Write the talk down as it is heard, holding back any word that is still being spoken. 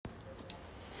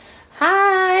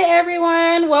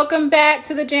everyone. Welcome back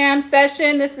to the jam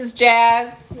session. This is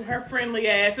Jazz. Her friendly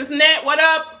ass. It's Nat. What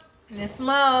up? Miss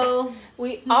Mo.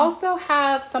 We also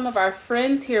have some of our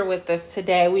friends here with us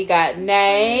today. We got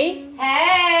Nay.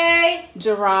 Hey.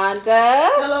 Geronda.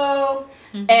 Hello.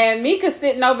 And Mika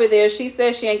sitting over there. She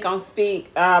says she ain't gonna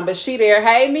speak, but she there.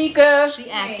 Hey, Mika. She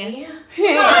acting.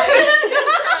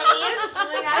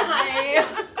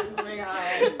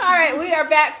 All right, we are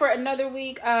back for another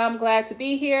week. I'm glad to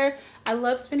be here. I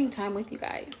love spending time with you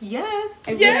guys. Yes.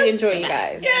 I really enjoy you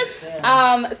guys. Yes.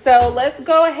 So let's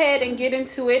go ahead and get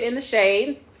into it in the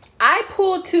shade. I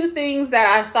pulled two things that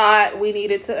I thought we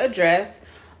needed to address.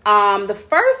 The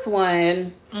first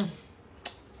one,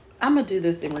 I'm going to do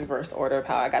this in reverse order of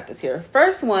how I got this here.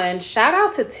 First one, shout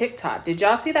out to TikTok. Did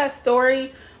y'all see that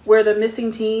story where the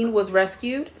missing teen was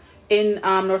rescued in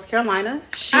North Carolina?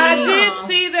 I did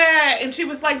see that, and she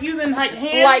was like using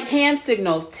hand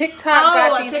signals. TikTok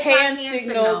got these hand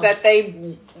signals that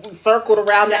they circled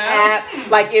around the app.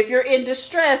 Like if you're in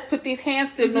distress, put these hand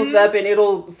signals up,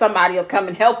 and somebody will come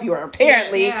and help you. Or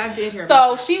apparently, I did hear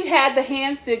so she had the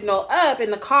hand signal up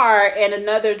in the car, and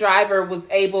another driver was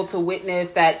able to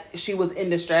witness that she was in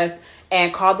distress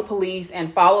and called the police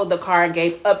and followed the car and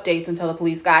gave updates until the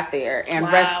police got there and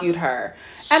rescued her.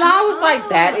 And I was like,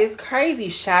 that is crazy.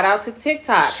 Shout out to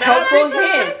TikTok. Helpful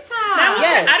hints.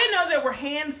 Yes. I didn't know there were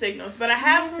hand signals, but I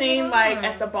have seen like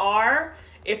at the bar,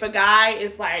 if a guy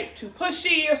is like too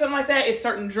pushy or something like that, it's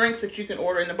certain drinks that you can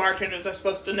order and the bartenders are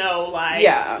supposed to know. Like, really?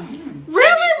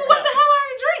 What the hell are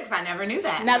the drinks? I never knew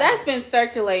that. Now that's been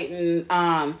circulating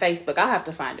Facebook. I'll have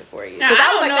to find it for you. Now, Because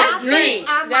I was don't like, know that's the neat.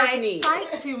 drinks. That's neat.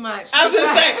 Fight too much. I was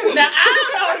gonna say, now I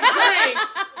don't know the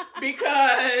drinks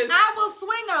because I will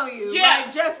swing on you. Yeah.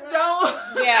 Like, just don't.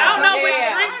 I Yeah. don't know which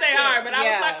Yeah. drinks they are, but I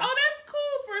Yeah. was like, oh, that's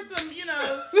cool for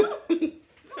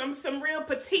some, some real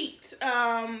petite,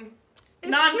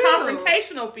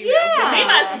 non-confrontational females. Yeah. Me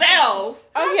myself.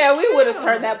 Oh, yeah, we would have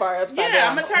turned that bar upside down.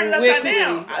 I'm gonna turn it upside quickly.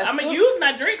 down. I'm gonna use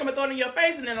my drink. I'm gonna throw it in your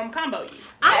face, and then I'm gonna combo you.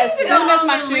 I As need to soon go as my home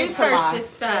and shoes come research off. this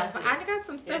stuff. I got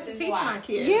some stuff to teach my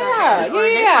kids. Yeah, Or they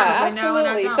probably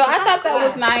absolutely. know and So I don't. thought that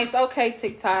was Cool. nice. Okay,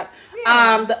 TikTok.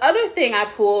 Yeah. The other thing I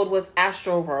pulled was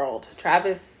Astro World.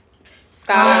 Travis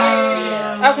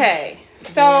Scott. Okay,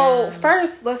 so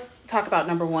first let's talk about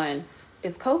number one.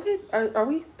 Is COVID?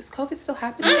 Is COVID still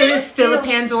happening? It is still a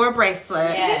Pandora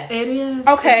bracelet. Yes. It is.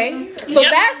 Okay, so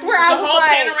that's where I The was whole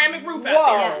like, panoramic roof out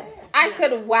whoa. there. Yes. I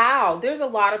said, wow, there's a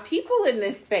lot of people in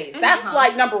this space. That's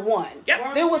like number one.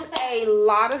 Yep. There was a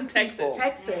lot of people.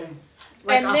 Texas.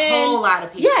 Like And a then- whole lot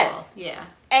of people. yes. Yeah.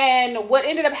 And what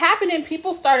ended up happening,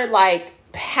 people started like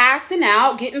passing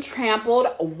out, getting trampled.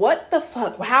 What the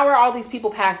fuck? How are all these people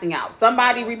passing out?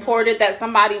 Somebody reported that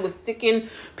somebody was sticking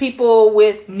people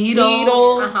with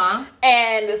needles.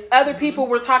 And this other people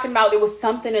were talking about there was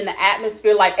something in the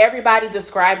atmosphere. Like everybody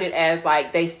described it as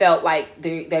like they felt like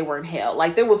they were in hell.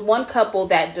 Like there was one couple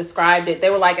that described it. They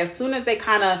were like, as soon as they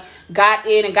kind of got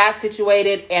in and got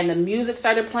situated and the music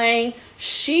started playing,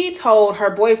 she told her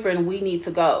boyfriend, we need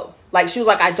to go. Like she was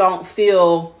like, I don't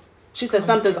feel... She said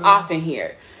something's off in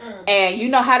here. And you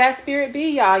know how that spirit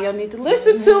be, y'all. Y'all need to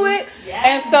listen to it. Yeah.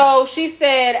 And so she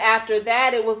said after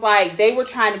that, it was like they were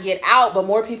trying to get out, but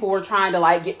more people were trying to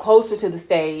like get closer to the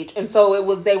stage. And so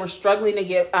they were struggling to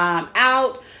get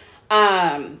out.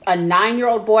 A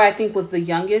 9-year-old boy, I think, was the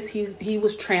youngest. He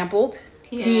was trampled.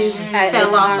 Yeah. He's at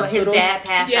fell the off. His hospital. dad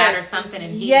passed out or something,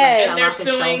 and he Yes. And fell they're off his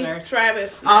suing shoulders.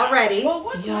 Travis now. Already. Well,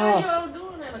 what Yo. are y'all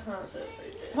doing at a concert?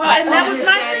 Well, and that was his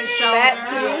my daddy's thing. shoulder. That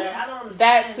too. I don't understand.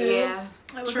 That too. Yeah.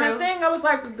 That was True. my thing. I was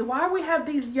like, why we have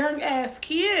these young ass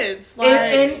kids? Like,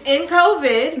 In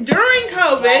COVID, during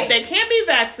COVID, Right. they can't be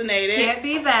vaccinated. can't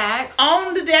be vaxxed.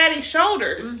 On the daddy's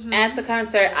shoulders. At the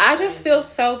concert. I just feel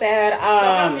so bad. So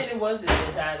how many was it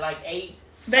that died? Like 8?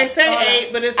 They say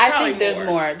 8, but it's I probably think there's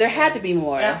more. There had to be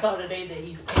more. I saw today that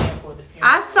he's paying for the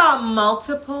funeral. I saw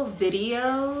multiple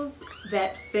videos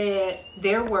that said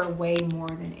there were way more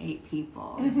than 8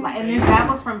 people. Like, and then that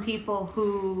was from people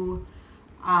who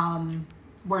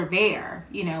were there.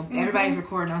 You know, everybody's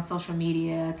recording on social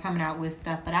media, coming out with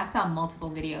stuff. But I saw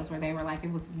multiple videos where they were like,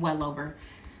 it was well over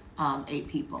 8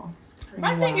 people.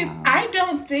 My thing is, I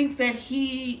don't think that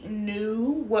he knew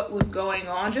what was going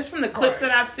on. Just from the clips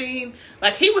that I've seen,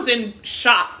 like he was in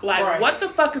shock. Like, what the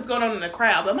fuck is going on in the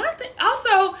crowd? But my thing,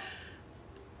 also,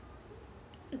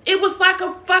 it was like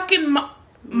a fucking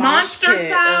monster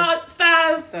pit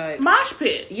size mosh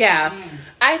pit. Yeah.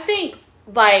 I think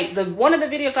like one of the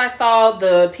videos I saw,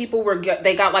 the people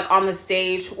they got like on the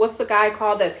stage. What's the guy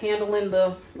called that's handling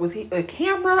was he a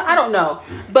camera? I don't know,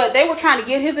 but they were trying to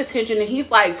get his attention, and he's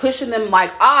like pushing them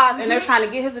like off, and they're trying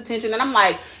to get his attention. And I'm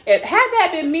like, had that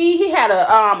been me, he had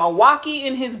a walkie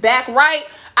in his back right,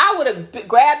 I would have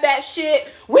grabbed that shit.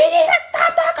 We need to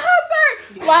stop that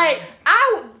concert.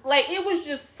 Like it was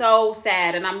just so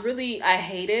sad, and I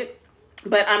hate it.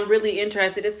 But I'm really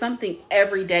interested. It's something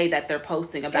every day that they're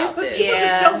posting about this. People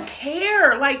just don't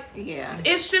care. Like,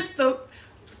 it's just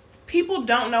people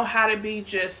don't know how to be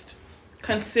just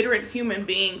considerate human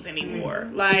beings anymore.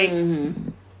 Like,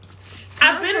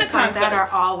 I've been to concerts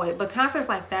like that concerts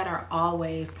like that are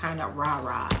always kind of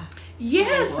rah-rah.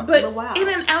 Yes, but in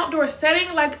an outdoor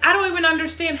setting, like, I don't even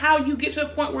understand how you get to a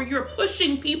point where you're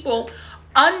pushing people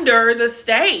under the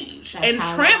stage and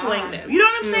trampling them. You know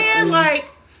what I'm saying? Like,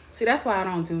 see, that's why I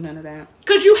don't do none of that.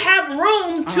 Because you have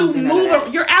room to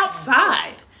move. You're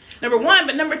outside. Number one,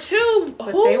 but number two,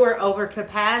 but they were over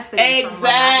capacity.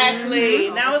 Exactly.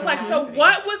 Now it's like, so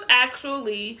what was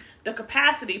actually the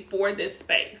capacity for this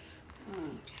space?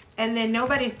 And then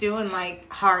nobody's doing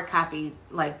like hard copy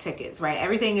like tickets, right?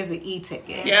 Everything is an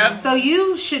e-ticket. Yeah. So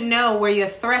you should know where your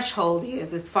threshold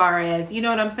is as far as, you know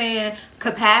what I'm saying,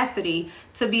 capacity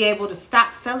to be able to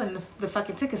stop selling the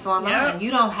fucking tickets online. Yep.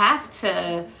 You don't have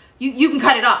to. You can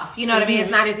cut it off. You know what I mean?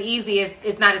 It's not as easy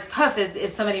it's not as tough as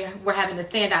if somebody were having to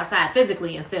stand outside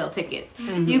physically and sell tickets.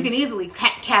 You can easily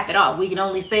cap it off. We can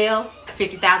only sell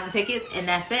 50,000 tickets and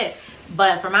that's it.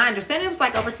 But from my understanding, it was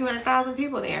like over 200,000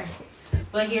 people there.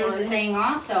 But here's the thing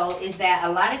also is that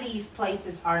a lot of these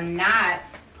places are not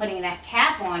putting that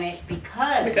cap on it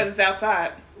because it's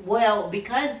outside. Well,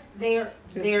 because they're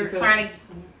trying to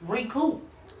recoup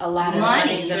a lot of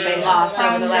money that they lost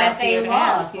over the last year and a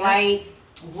half. Like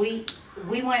we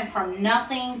went from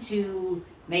nothing to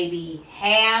maybe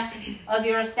half of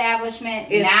your establishment.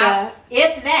 If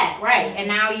that, right. And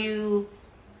now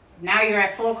you're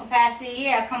at full capacity.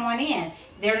 Yeah, come on in.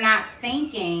 They're not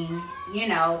thinking,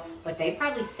 but they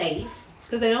probably safe.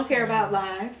 Because they don't care about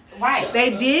lives. Right.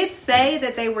 They did say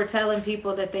that they were telling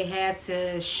people that they had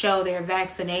to show their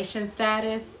vaccination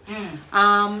status.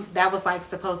 That was like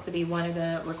supposed to be one of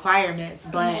the requirements.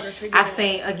 But I've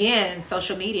seen, again,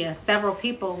 social media, several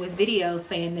people with videos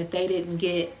saying that they didn't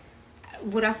get,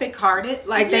 would I say carded?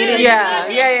 Like they didn't. Yeah.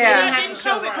 They didn't have to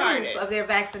show proof of their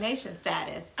vaccination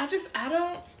status.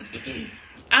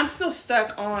 I'm still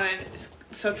stuck on.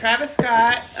 So Travis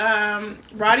Scott,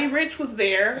 Roddy Ricch was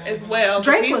there as well.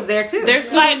 Drake was there too.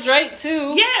 There's like Drake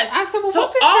too. Yes. I said, well, so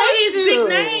what did all Drake these do? big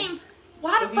names.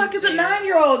 Why the fuck is a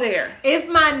 9-year-old there? If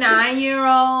my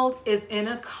 9-year-old is in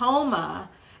a coma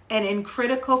and in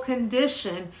critical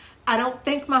condition, I don't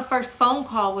think my first phone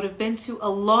call would have been to a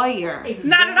lawyer.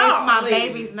 Not at all. If my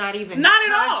baby's not even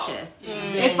conscious.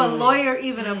 If a lawyer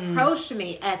even approached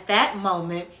me at that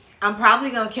moment, I'm probably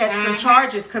going to catch some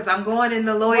charges because I'm going in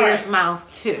the lawyer's mouth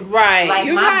too. Right.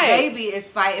 Like my baby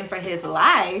is fighting for his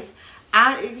life.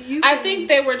 I think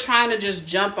they were trying to just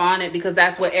jump on it because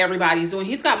that's what everybody's doing.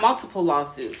 He's got multiple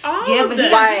lawsuits. But he on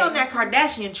that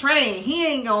Kardashian train. He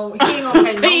ain't gonna pay no more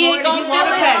than he want to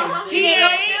pay. He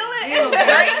ain't gonna feel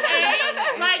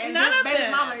it. Like none of them.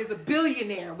 Baby mama is a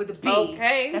billionaire with a B.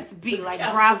 Okay, that's a B. Like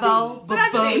Bravo. But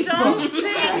I just don't think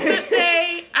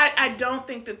that I don't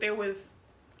think that there was.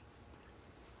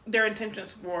 Their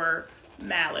intentions were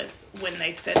malice when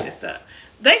they set this up.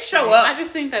 They show up. I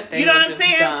just think that they, you know what I'm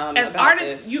saying? As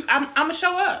artists, I'm gonna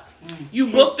show up.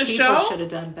 You booked the show. People should have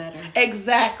done better.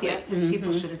 Exactly. Yeah, his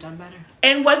people should have done better.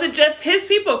 And was it just his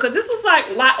people? Because this was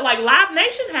like Live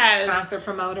Nation has concert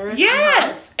promoters.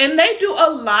 Yes, and they do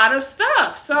a lot of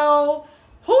stuff. So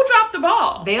who dropped the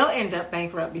ball? They'll end up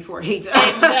bankrupt before he does.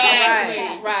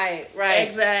 Exactly. Right.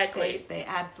 Exactly. They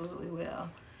absolutely will.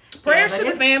 Prayers to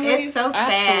the families. It's so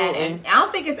sad. And I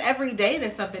don't think it's every day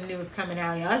that something new is coming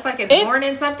out, y'all. It's like in the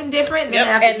morning something different. And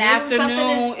then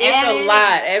afternoon it's a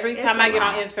lot. Every time I get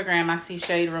on Instagram, I see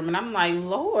Shade Room, and I'm like,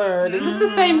 Lord, is this the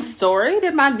same story?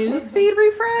 Did my news feed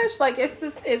refresh? Like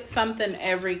it's something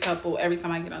every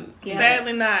time I get on. Yeah.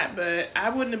 Sadly not, but I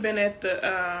wouldn't have been at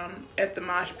the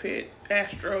mosh pit.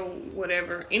 Astro,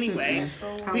 whatever. Anyway, I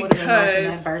would have been watching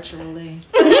that virtually.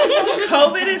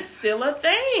 COVID is still a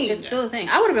thing. It's still a thing.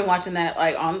 I would have been watching that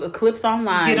like on the clips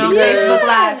online. Get on Facebook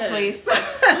Live, please.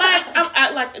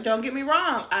 Like, don't get me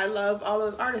wrong. I love all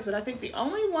those artists, but I think the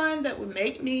only one that would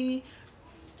make me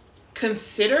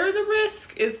consider the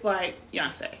risk is like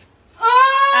Beyonce.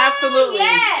 Oh, absolutely.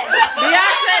 Yes.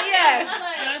 Beyonce, yes.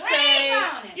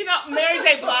 Mary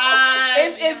J.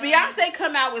 Blige. If Beyonce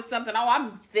come out with something,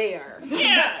 I'm there.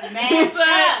 Yeah. Mask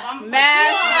up.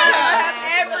 Mask up.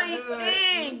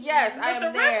 Everything. Yes. Yes, I am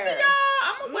the there. rest of y'all,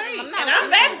 I'm gonna wait. I'm not- And I'm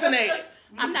vaccinated.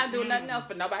 I'm not doing nothing else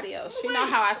for nobody else. She know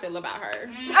how I feel about her.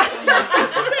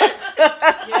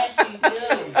 Yes, you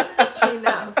do. She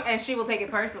knows, and she will take it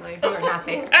personally if you are not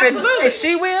there. Absolutely.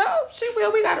 She will. She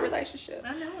will. We got a relationship.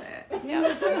 I know it.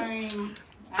 Yeah.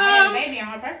 I had a baby on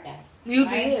her birthday. You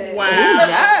did. Wow.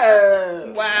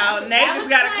 Yes. Wow. Nate just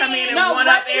got to come in and No, one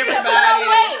up let me- everybody. no,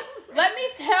 wait. Let me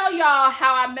tell y'all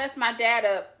how I messed my dad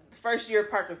up first year of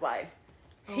Parker's life.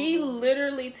 He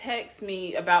literally texts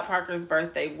me about Parker's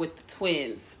birthday with the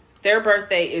twins. Their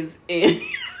birthday is in.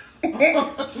 He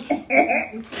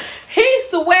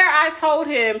swear I told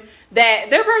him that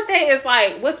their birthday is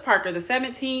like, what's Parker, the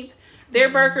 17th? Their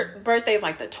birthday is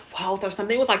like the 12th or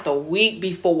something. It was like the week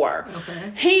before.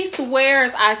 Okay. He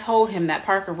swears I told him that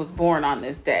Parker was born on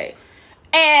this day.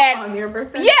 And On your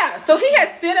birthday? yeah, so he had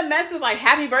sent a message like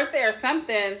happy birthday or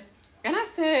something. And I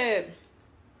said,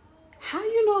 how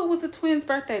you know it was the twins'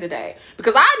 birthday today?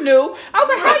 Because I knew. I was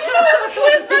like, how you know it was the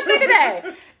twins' birthday today?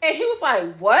 And he was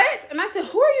like, what? And I said,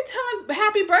 who are you telling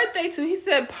happy birthday to? He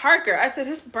said, Parker. I said,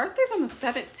 his birthday's on the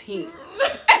 17th.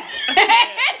 And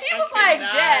he was like,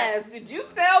 Jazz, did you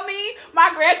tell me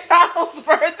my grandchild's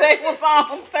birthday was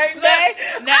on a certain day?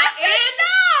 Now, I said,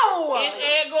 no. in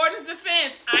Ed Gordon's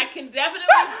defense, I can definitely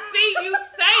see you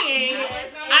saying,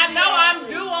 I know I'm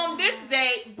due on this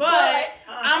date, but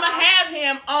I'm going to have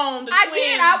him on the I twins'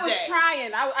 did. I was day.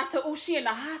 trying. I said, oh, she in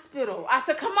the hospital. I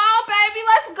said, come on, baby,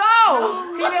 let's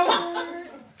go. He didn't.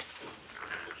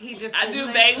 He just. I do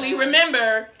vaguely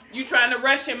remember you trying to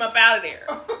rush him up out of there.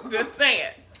 Just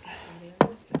saying.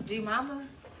 G Mama.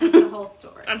 That's the whole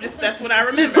story. That's what I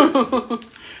remember.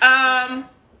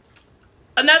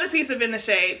 Another piece of In the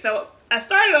Shade. So I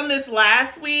started on this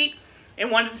last week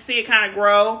and wanted to see it kind of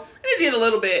grow. And it did a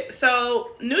little bit.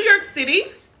 So New York City,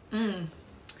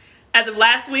 as of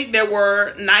last week, there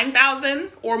were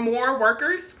 9,000 or more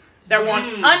workers that were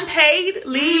on unpaid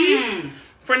leave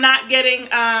for not getting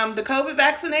the COVID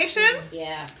vaccination.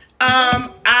 Yeah.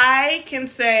 I can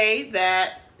say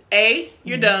that, A,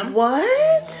 you're dumb.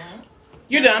 What?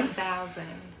 You're dumb. 1,000.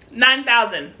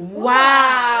 9,000.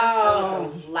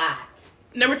 Wow. That's a lot.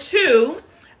 Number two,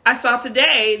 I saw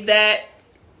today that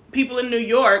people in New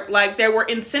York, like, they were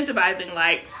incentivizing,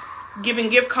 like, giving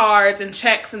gift cards and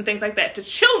checks and things like that to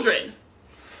children,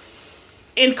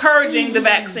 encouraging the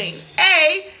vaccine.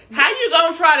 A, how you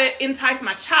gonna try to entice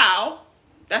my child?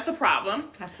 That's a problem.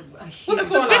 That's a huge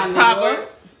That's a big problem.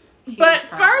 But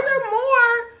problem.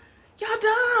 furthermore, y'all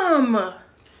dumb.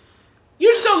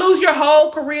 You're just gonna lose your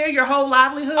whole career, your whole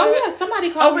livelihood. Oh yeah,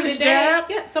 somebody called Over me this today. jab?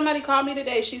 Yeah, somebody called me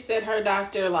today. She said her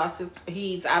doctor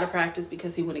he's out of practice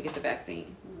because he wouldn't get the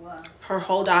vaccine. Wow. Her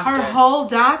whole doctor. Her whole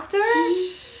doctor?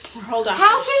 Her whole doctor.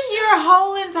 How can your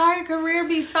whole entire career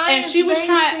be science? And she was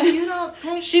trying. You don't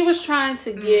take. She was trying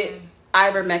to get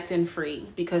ivermectin free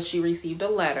because she received a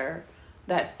letter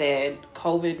that said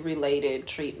COVID-related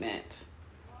treatment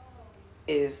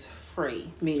is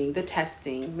free, meaning the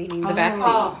testing, meaning the vaccine.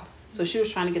 Oh. So she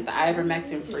was trying to get the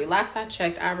ivermectin free. Last I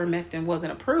checked, ivermectin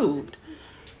wasn't approved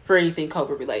for anything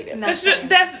COVID-related. No. That's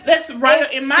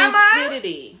right in my mind.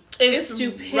 Stupidity. It's It's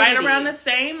stupidity. right around the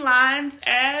same lines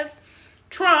as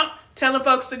Trump telling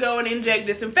folks to go and inject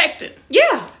disinfectant.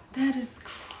 Yeah. That is.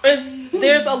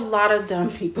 There's a lot of dumb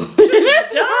people in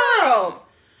this world.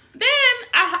 Then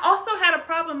I also had a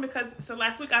problem because so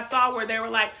last week I saw where they were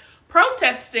like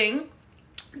protesting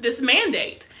this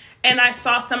mandate. And I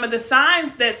saw some of the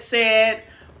signs that said,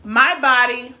 my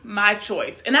body, my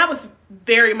choice. And I was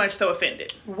very much so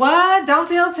offended. What? Don't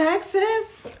tell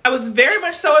Texas. I was very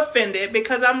much so offended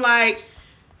because I'm like,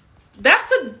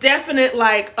 that's a definite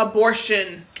like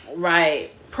abortion,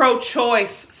 Right.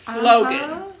 pro-choice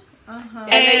slogan. And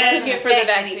they And took it for the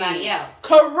Affect anybody vaccine. else.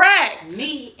 Correct.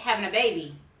 Me having a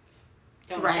baby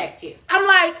don't Right. affect you. I'm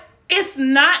like, it's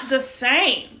not the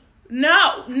same.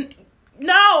 No,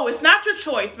 it's not your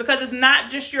choice because it's not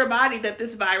just your body that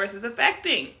this virus is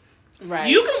affecting. Right.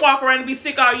 You can walk around and be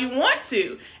sick all you want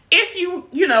to. If you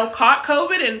caught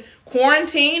COVID and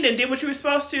quarantined and did what you were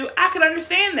supposed to, I could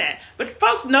understand that. But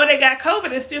folks know they got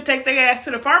COVID and still take their ass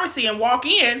to the pharmacy and walk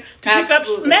in to pick up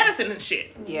Absolutely. medicine and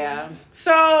shit. Yeah.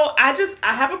 So I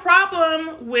have a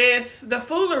problem with the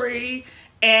foolery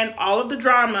and all of the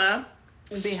drama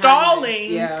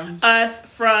stalling this, us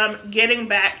from getting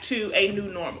back to a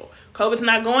new normal. COVID's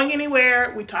not going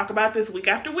anywhere. We talk about this week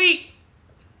after week.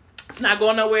 It's not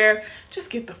going nowhere. Just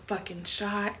get the fucking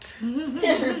shot.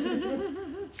 God.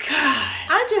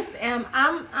 I just am.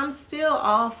 I'm still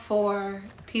all for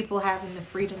people having the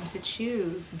freedom to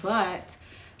choose, but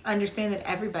understand that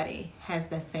everybody has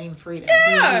that same freedom.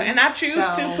 Yeah, and I choose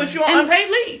to put you on unpaid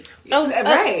leave.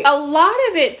 Right. A lot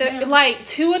of it, like,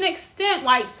 to an extent,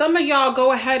 like, some of y'all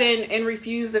go ahead and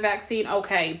refuse the vaccine,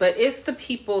 okay, but it's the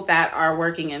people that are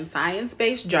working in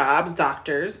science-based jobs,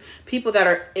 doctors, people that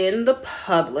are in the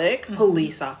public,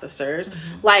 police officers.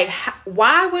 Like,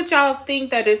 why would y'all think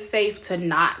that it's safe to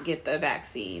not get the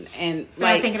vaccine? And So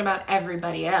they're thinking about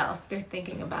everybody else. They're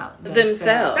thinking about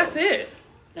themselves. That's it.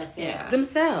 That's it. Yeah.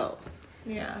 Themselves.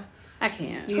 Yeah. I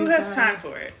can't. Who has time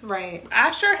for it? Right.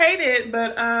 I sure hate it,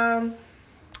 but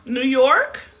New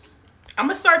York, I'm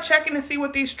gonna start checking to see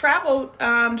what these travel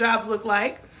jobs look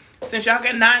like. Since y'all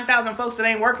got 9,000 folks that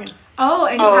ain't working. Oh,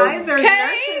 and Kaiser's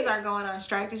nurses are going on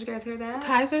strike. Did you guys hear that?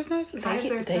 Kaiser's nurses?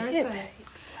 Kaiser's They get nurses. paid.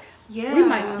 Yeah, We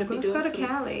might need to be let's doing go to some-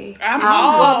 Cali. I'm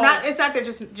all- Well, it's not their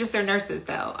just their nurses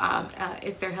though.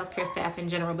 It's their healthcare staff in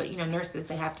general. But nurses,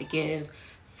 they have to give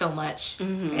so much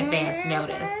advance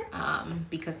notice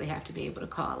because they have to be able to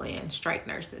call in strike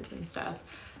nurses and stuff.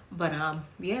 But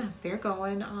yeah, they're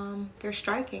going. They're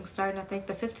striking starting I think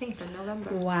the 15th of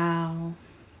November. Wow.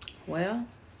 Well,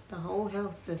 The whole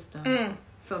health system.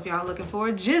 So if y'all looking for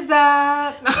a jizz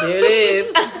up, there it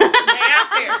is.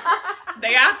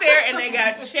 They out there and they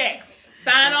got checks.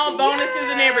 Sign on bonuses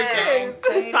and everything.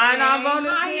 Sign on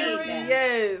bonuses. Hiring.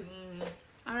 Yes.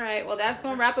 All right. Well, that's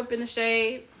going to wrap up In the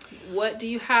Shade. What do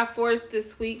you have for us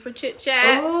this week for Chit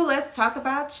Chat? Oh, let's talk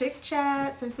about Chick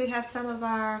Chat since we have some of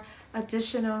our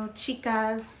additional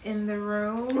chicas in the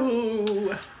room.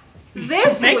 Ooh.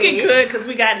 This Make week, it good because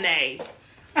we got Nay.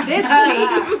 This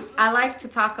week, I like to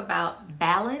talk about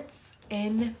balance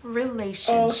in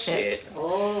relationships.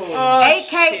 Oh.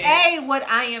 AKA what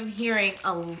I am hearing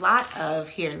a lot of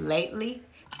here lately,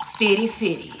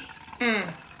 fitty.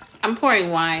 I'm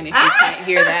pouring wine if you can't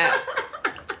hear that.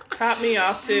 Top me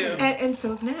off too. And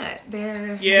so's Nat.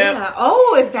 They're Yep. yeah.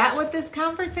 Oh, is that what this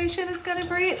conversation is gonna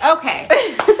breed? Okay.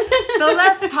 So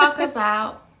let's talk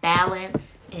about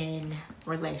balance in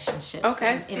relationships.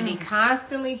 Okay. And me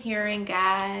constantly hearing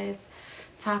guys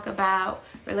talk about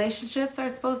relationships are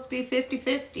supposed to be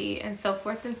 50-50 and so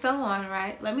forth and so on,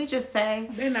 right? Let me just say,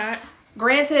 They're not.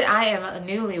 granted, I am a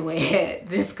newlywed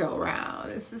this go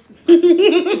round.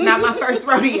 It's not my first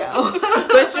rodeo.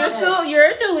 But you're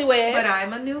a newlywed. But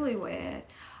I'm a newlywed.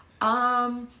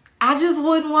 I just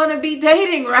wouldn't want to be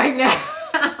dating right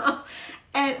now.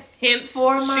 And Hence,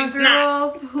 for my she's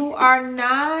not. girls who are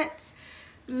not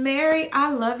married, I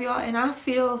love y'all and I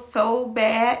feel so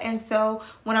bad. And so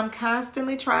when I'm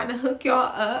constantly trying to hook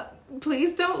y'all up,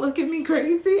 please don't look at me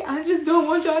crazy. I just don't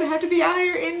want y'all to have to be out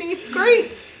here in these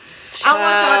streets. I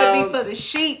want y'all to be for the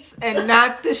sheets and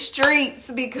not the streets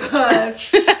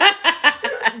because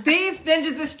these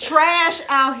ninjas is trash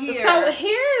out here. So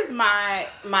here's my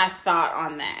thought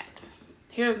on that.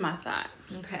 Here's my thought.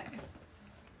 Okay.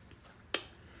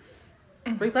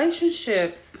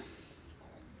 Relationships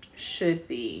should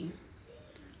be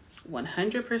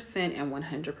 100% and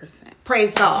 100%.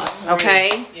 Praise God. Okay?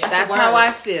 Yes. That's That's the how word.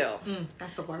 I feel.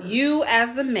 That's the word. You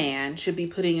as the man should be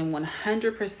putting in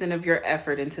 100% of your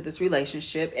effort into this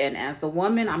relationship, and as the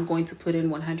woman, I'm going to put in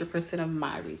 100%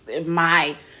 of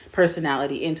my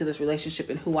personality into this relationship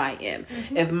and who I am.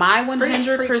 If my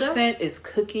 100% is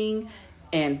cooking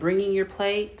and bringing your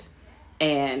plate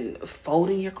and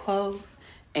folding your clothes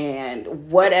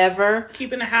and whatever,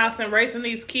 Keeping the house and raising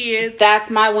these kids. that's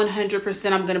my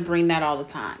 100%. I'm going to bring that all the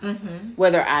time.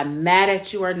 Whether I'm mad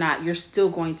at you or not, you're still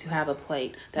going to have a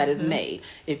plate that is made.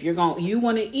 If you want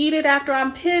to eat it after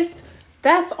I'm pissed,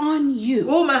 that's on you.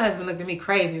 Oh, my husband looked at me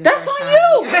crazy. That's on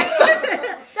you.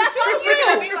 That's on Looking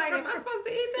at you. me like, am I supposed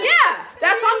to eat that? Yeah,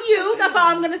 that's on you. That's all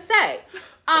I'm going to say.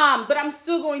 But I'm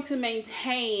still going to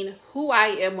maintain who I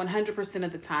am 100%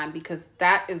 of the time because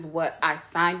that is what I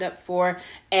signed up for.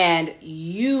 And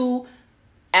you,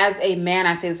 as a man,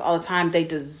 I say this all the time, they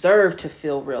deserve to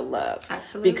feel real love.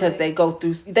 Absolutely. Because they go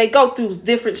through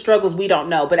different struggles we don't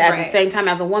know. But at the Right. same time,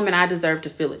 as a woman, I deserve to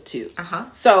feel it too.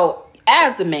 Uh-huh. So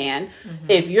as the man,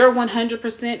 if your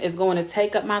 100% is going to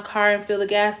take up my car and fill the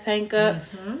gas tank up,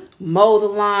 mow the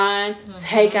lawn,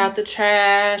 take out the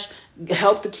trash,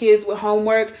 help the kids with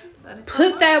homework,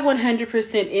 put that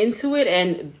 100% into it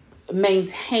and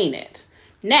maintain it.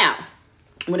 Now,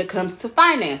 when it comes to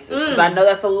finances, because I know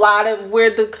that's a lot of where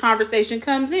the conversation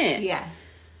comes in.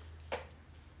 Yes.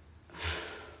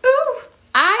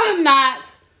 I am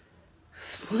not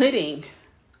splitting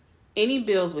any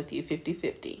bills with you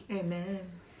 50-50. Amen.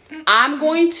 I'm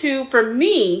going to, for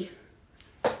me,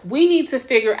 we need to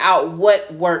figure out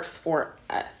what works for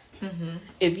us.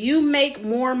 If you make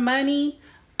more money,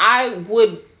 I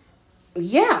would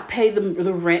yeah, pay the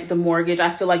rent, the mortgage. I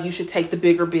feel like you should take the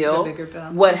bigger bill,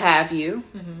 what have you.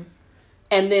 Mm-hmm.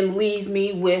 And then leave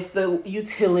me with the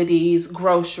utilities,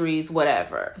 groceries,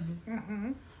 whatever.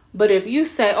 Mm-hmm. But if you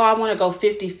say, oh, I want to go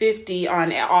 50-50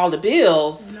 on all the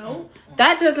bills, no,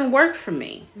 that doesn't work for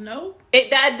me. No.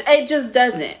 It just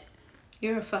doesn't.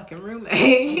 You're a fucking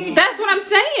roommate. That's what I'm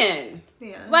saying.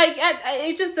 Yeah. Like,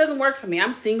 it just doesn't work for me.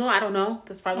 I'm single. I don't know.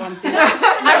 That's probably why I'm single.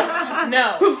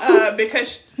 No,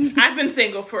 because I've been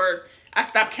single I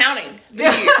stopped counting the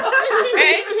years.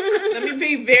 Okay? Let me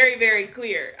be very, very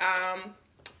clear.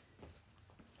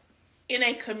 In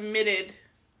a committed,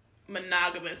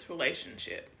 monogamous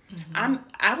relationship,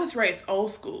 I was raised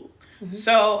old school. Mm-hmm.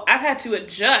 So I've had to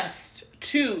adjust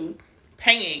to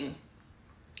paying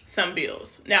some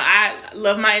bills. Now, I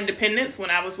love my independence.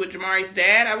 When I was with Jamari's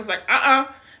dad, I was like,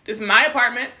 this is my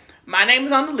apartment. My name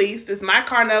is on the lease. This is my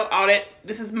car note, all that.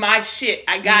 This is my shit.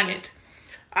 I got it.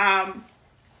 And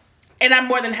I'm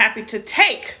more than happy to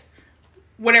take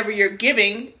whatever you're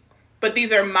giving, but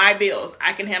these are my bills.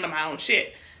 I can handle my own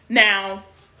shit. Now,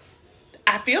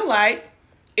 I feel like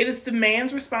it is the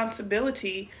man's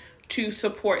responsibility to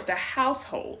support the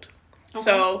household. Okay.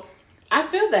 So, I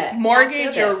feel that.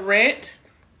 Mortgage or rent,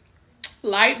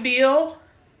 light bill,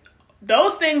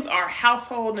 those things are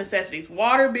household necessities.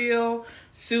 Water bill,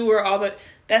 sewer,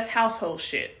 that's household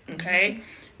shit, okay? Mm-hmm.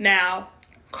 Now,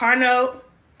 car note,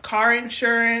 car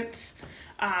insurance,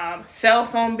 cell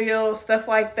phone bill, stuff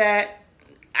like that.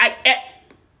 At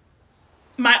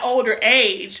my older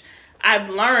age, I've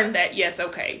learned that, yes,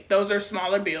 okay, those are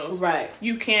smaller bills. Right.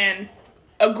 You can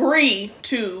agree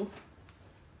to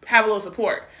have a little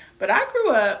support. But I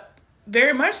grew up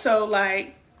very much so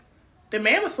like the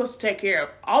man was supposed to take care of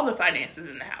all the finances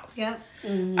in the house. Yeah.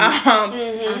 Mm-hmm.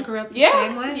 I grew up the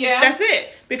same way. Yeah. That's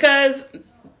it. Because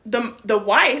the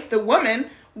wife, the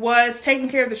woman, was taking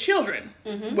care of the children.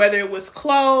 Mm-hmm. Whether it was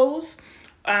clothes,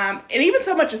 and even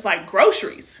so much as like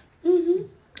groceries. Mm-hmm.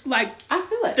 Like, I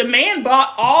feel it. The man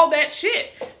bought all that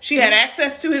shit. She had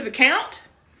access to his account.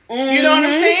 Mm-hmm. You know what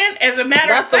I'm saying? As a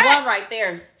matter of fact, that's the one right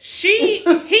there. He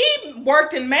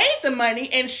worked and made the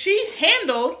money, and she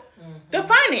handled the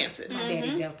finances. My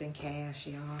daddy dealt in cash,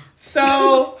 y'all.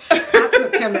 So I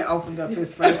took him and opened up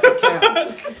his first account.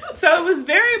 So it was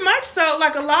very much so.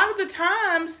 Like, a lot of the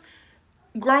times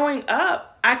growing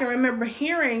up, I can remember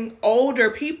hearing older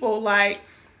people like,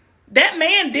 that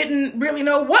man didn't really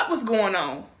know what was going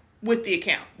on with the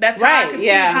account. That's how I could see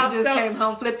how. He just came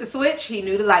home, flipped the switch. He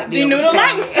knew the light bill. He knew the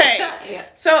light was paid. Yeah.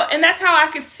 So, and that's how I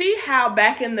could see how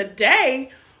back in the day,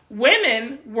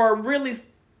 women were really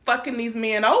fucking these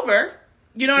men over.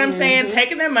 You know what I'm saying?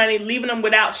 Taking their money, leaving them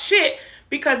without shit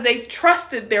because they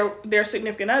trusted their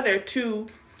significant other to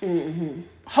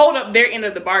hold up their end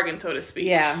of the bargain, so to speak.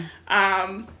 Yeah.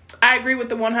 I agree with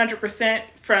the 100%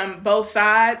 from both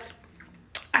sides.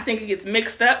 I think it gets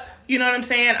mixed up. You know what I'm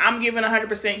saying? I'm giving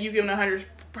 100%, you giving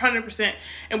 100%,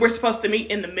 and we're supposed to meet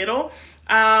in the middle.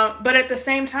 But at the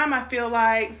same time, I feel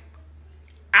like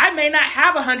I may not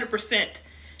have 100%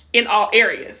 in all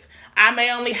areas. I may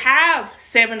only have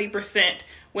 70%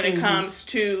 when it comes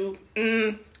to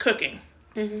cooking.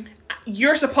 Mm-hmm.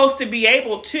 You're supposed to be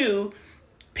able to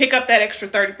pick up that extra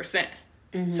 30%.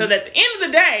 So that at the end of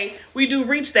the day, we do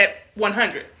reach that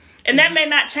 100. And that may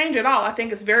not change at all. I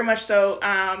think it's very much so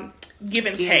give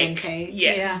and take. Yes.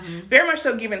 Yeah. Very much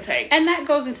so give and take. And that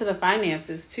goes into the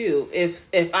finances too. If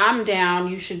I'm down,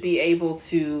 you should be able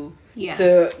to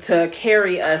to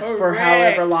carry us for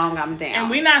however long I'm down. And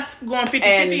we're not going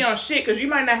 50-50 on shit because you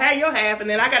might not have your half and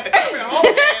then I got to cover the whole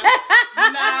half.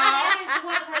 No. That is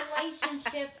what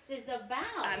relationships is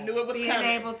about. I knew it was being coming.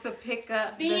 able to pick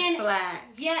up the slack.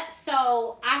 Yeah,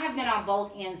 so I have been on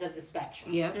both ends of the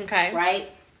spectrum. Yeah. Okay. Right?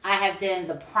 I have been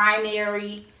the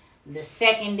primary, the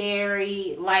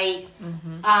secondary. Like,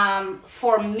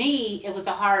 for me, it was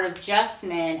a hard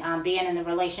adjustment being in the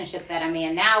relationship that I'm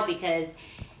in now because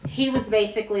he was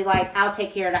basically like, I'll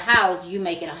take care of the house, you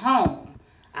make it a home.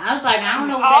 I was like, I don't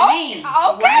know what that means.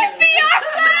 Okay,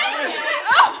 fiance.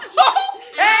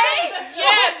 Okay.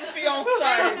 Yes, fiance.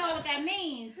 I don't know what that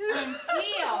means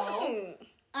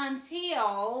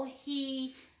until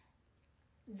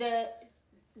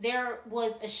there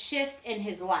was a shift in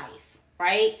his life,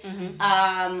 right?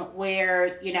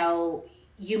 Where,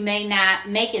 you may not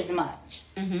make as much.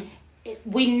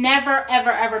 We never, ever,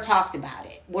 ever talked about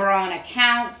it. We're on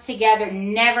accounts together,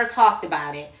 never talked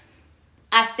about it.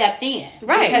 I stepped in.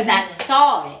 Right. Because I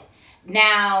saw it.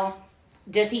 Now,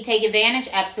 does he take advantage?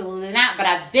 Absolutely not. But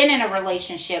I've been in a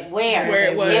relationship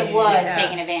where it was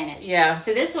taking advantage. Yeah.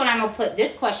 So this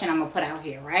question I'm going to put out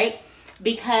here, right?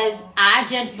 Because I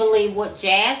just believe what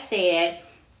Jazz said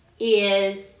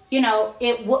is,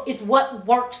 it's what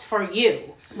works for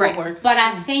you. Right. But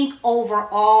I think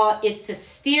overall it's a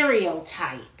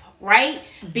stereotype, right?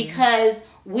 Because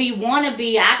we want to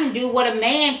be, I can do what a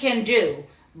man can do,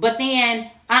 but then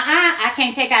I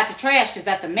can't take out the trash because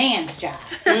that's a man's job,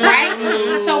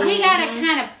 right? So we got to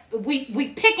kind of, we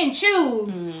pick and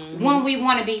choose when we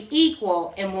want to be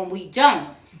equal and when we don't.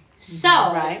 So,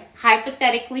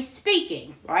 hypothetically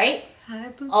speaking, right?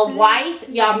 A wife,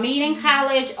 y'all meet in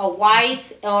college, a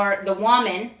wife or the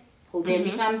woman who then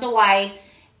becomes a wife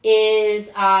is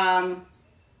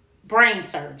brain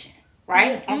surgeon,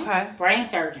 right? Okay. Brain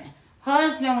surgeon.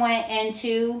 Husband went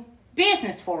into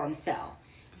business for himself.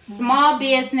 Small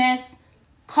business,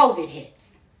 COVID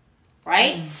hits,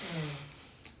 right?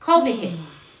 COVID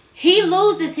hits. He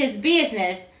loses his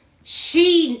business.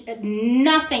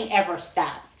 Nothing ever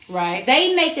stops. Right.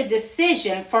 They make a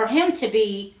decision for him to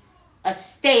be a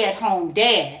stay-at-home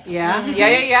dad. Yeah.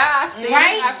 Yeah. I've seen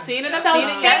Right? it. I've seen it.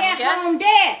 Stay-at-home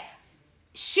dad.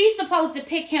 She's supposed to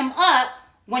pick him up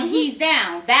when he's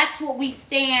down. That's what we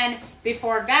stand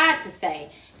before God to say.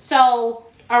 So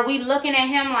are we looking at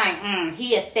him like,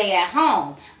 he is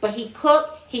stay-at-home? But he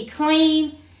cooked, he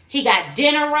cleaned, he got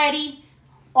dinner ready,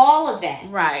 all of that.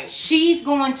 Right. She's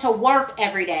going to work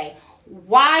every day.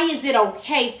 Why is it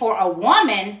okay for a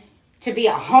woman to be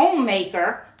a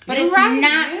homemaker, but it's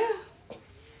not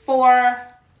for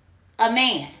a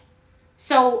man?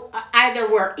 So either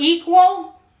we're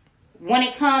equal when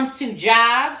it comes to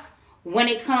jobs, when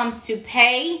it comes to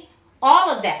pay, all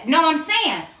of that. No, I'm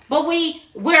saying, but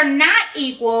we're not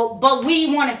equal, but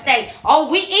we want to say, oh,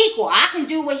 we equal. I can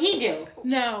do what he do.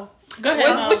 No. Go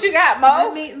ahead. What you got,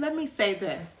 Mo? Let me say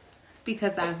this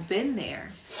because I've been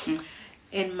there.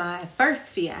 In my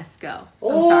first fiasco.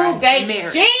 Oh, baby.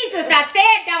 Marriage. Jesus, I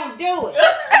said don't do it. I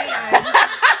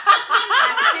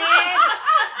said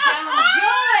don't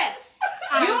do it.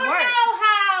 You know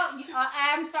how,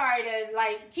 I'm sorry to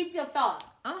keep your thought.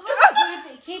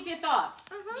 Keep your thought.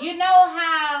 You know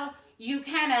how you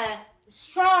kind of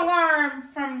strong arm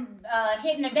from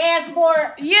hitting the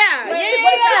dashboard? Yeah. Your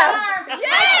arm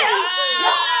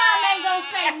ain't gonna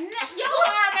say, your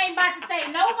arm ain't about to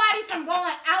say nobody from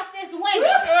going out this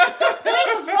window. We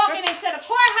was walking into the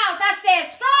courthouse. I said,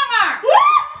 strong arm.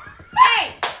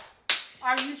 Hey,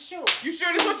 are you sure? You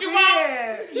sure this what you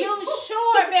want? You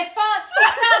sure before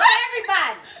stop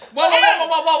everybody? Whoa.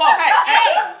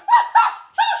 Hey.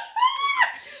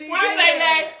 She What you did. say,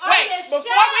 Nate? Wait, before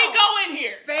we go in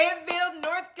here. Fayetteville,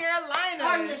 North Carolina.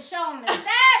 Are you showing the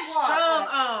sidewalk? Strong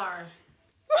arm.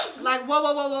 Like,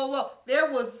 whoa. There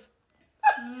was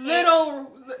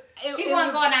little... She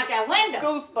wasn't going out that window.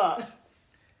 Goosebumps.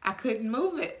 I couldn't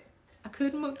move it. I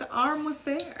couldn't move. The arm was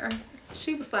there.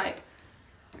 She was like,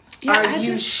 are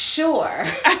you sure?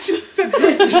 I just and Mo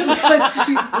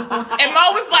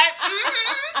was like,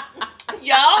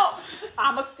 yo,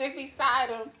 I'ma stick beside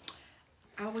him.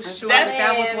 I was sure That's-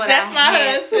 that was what that's I my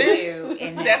had husband. to do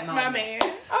in that that's my moment. man.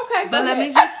 Okay, But let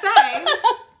me just say,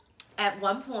 at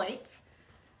one point,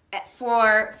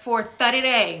 for 30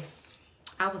 days,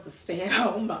 I was a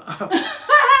stay-at-home mom.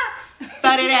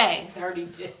 30 days. 30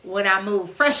 days. When I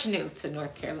moved fresh new to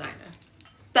North Carolina.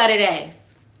 30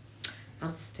 days. I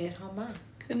was a stay-at-home mom.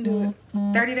 Couldn't do it.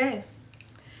 30 days.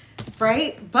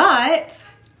 Right? But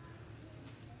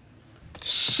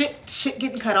shit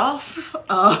getting cut off.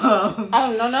 Oh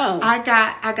no. I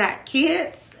got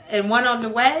kids and one on the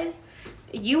way.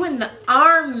 You in the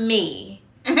army,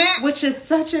 which is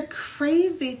such a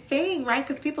crazy thing, right?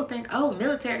 Because people think, oh,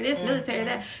 military this, military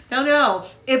that. No.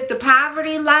 If the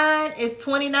poverty line is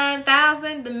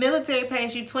 $29,000, the military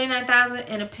pays you $29,000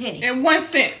 and a penny. And 1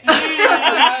 cent.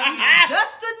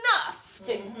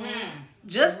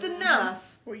 Just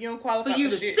enough Well, you don't qualify for you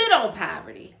to shit. sit on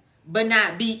poverty, but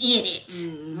not be in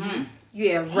it.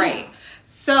 Yeah, right.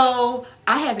 So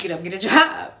I had to get up and get a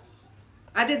job.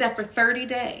 I did that for 30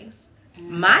 days.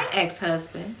 My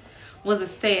ex-husband was a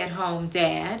stay-at-home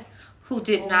dad who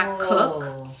did not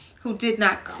cook, who did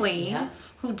not clean,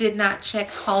 who did not check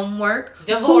homework, who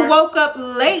Divorce. woke up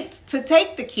late to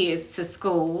take the kids to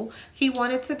school. He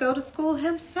wanted to go to school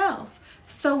himself.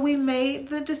 So we made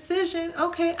the decision,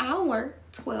 okay, I'll work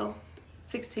 12,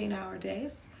 16-hour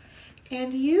days.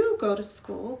 And you go to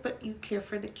school, but you care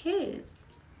for the kids.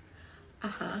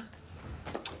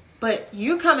 But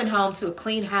you're coming home to a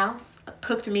clean house, a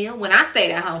cooked meal. When I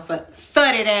stayed at home for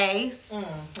 30 days.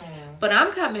 But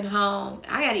I'm coming home,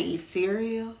 I got to eat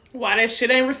cereal. Why that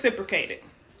shit ain't reciprocated?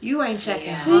 You ain't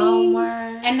checking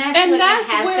homework. And that's And what that's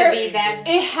it has where to be. That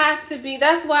it has to be.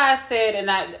 That's why I said, and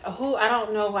I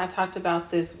don't know if I talked about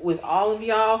this with all of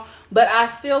y'all, but I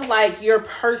feel like your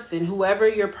person, whoever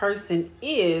your person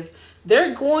is,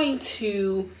 they're going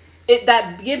to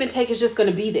that give and take is just going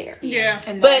to be there. Yeah.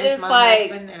 And But that is it's my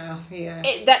like- husband now. Yeah.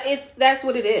 That's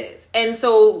what it is. And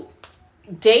so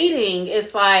dating,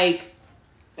 it's like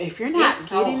if you're not it's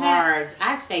so getting that, hard.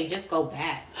 I'd say just go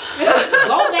back.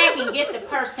 Go back and get the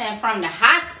person from the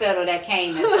hospital that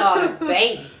came and saw the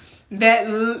baby.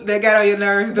 That got on your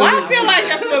nerves. Well, I feel like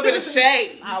that's a little bit of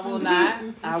shade. I will not.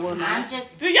 I'm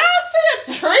just Do y'all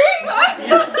see a tree?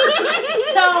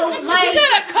 so We like.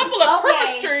 got a couple of Okay.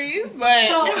 Christmas trees, but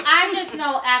So I just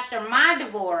know after my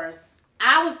divorce,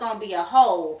 I was gonna be a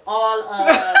hoe all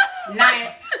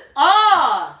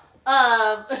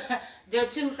of the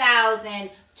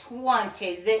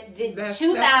 2020s, the That's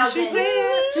 2000, what she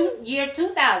said. year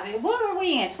 2000. What were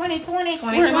we in? 2020?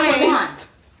 2020.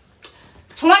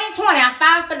 2020, I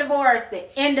filed for divorce the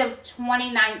end of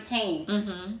 2019.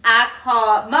 Mm-hmm. I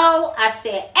called Mo. I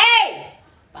said, hey,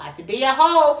 about to be a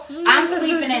hoe. I'm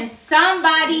sleeping in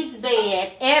somebody's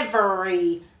bed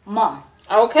every month.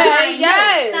 okay, Somebody new,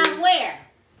 yes. somewhere.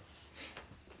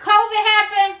 COVID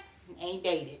happened. Ain't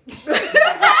dated.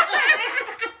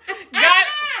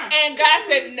 God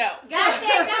said no. God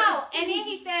said no. And then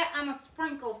he said, I'm going to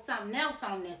sprinkle something else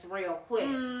on this real quick.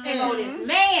 There go this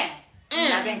man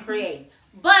that I've been creating.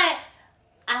 But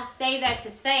I say that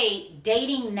to say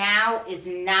dating now is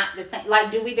not the same.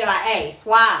 Like, do we be like, hey,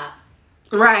 swap?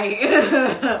 Right.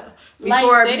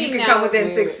 Before you dating can now come is within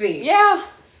weird. 6 feet. Yeah.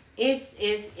 It's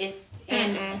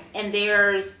and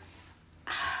there's,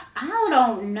 I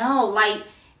don't know, like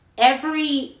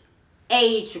every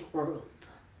age group.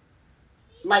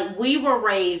 Like we were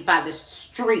raised by the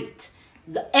street.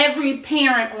 Every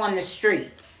parent on the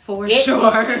street. For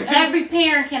sure. Every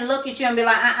parent can look at you and be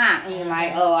like, and you're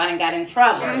like, oh, I done got in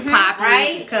trouble. Pop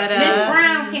Right? you, cut Miss up.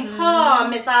 Brown can call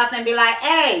Miss Arthur and be like,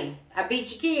 hey, I beat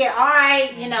your kid. All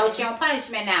right, you know, she on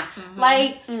punishment now.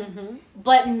 Like,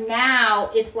 but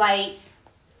now it's like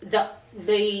the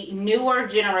newer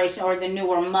generation or the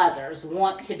newer mothers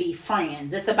want to be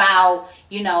friends. It's about,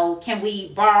 you know, can we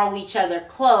borrow each other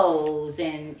clothes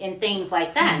and things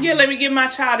like that. Yeah, let me give my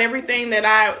child everything that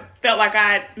I felt like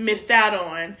I missed out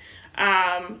on.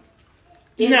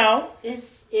 No.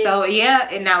 It's So yeah,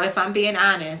 and now if I'm being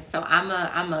honest, so I'm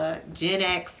a Gen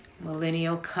X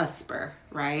millennial cusper,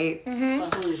 right?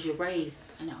 but who's your raised?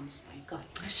 I know, I'm just like, go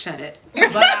ahead. Shut it.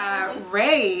 But I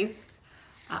raised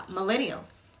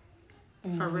millennials.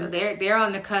 For real, they're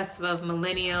on the cusp of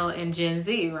millennial and Gen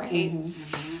Z, right?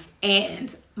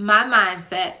 And my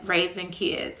mindset raising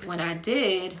kids when I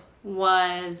did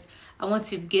was I want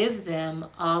to give them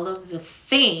all of the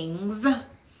things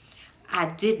I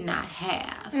did not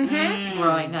have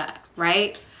growing up,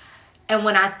 right? And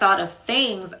when I thought of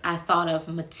things, I thought of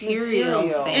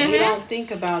material things. You don't think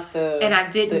about the And I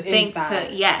didn't the think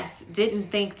inside.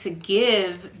 didn't think to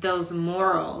give those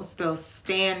morals, those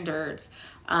standards,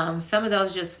 some of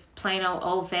those just plain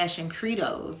old fashioned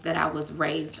credos that I was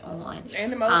raised on.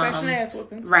 And the most fashion ass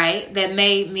whoopings. Right? That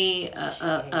made me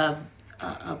a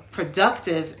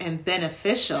productive and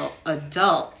beneficial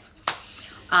adult.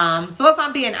 So if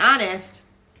I'm being honest,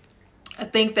 I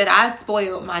think that I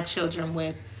spoiled my children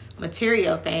with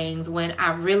material things when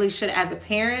I really should, as a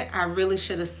parent, I really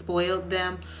should have spoiled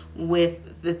them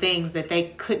with the things that they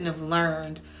couldn't have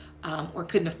learned or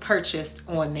couldn't have purchased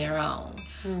on their own.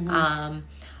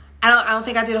 I don't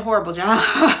think I did a horrible job.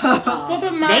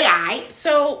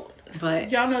 So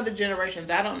But y'all know the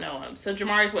generations. I don't know them. So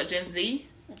Jamari's what, Gen Z?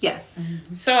 yes.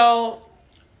 So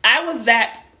I was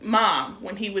that mom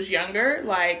when he was younger.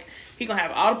 Like, he gonna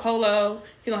have all the polo,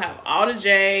 he gonna have all the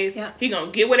J's, Yep. he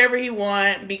gonna get whatever he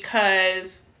want,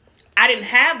 because I didn't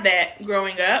have that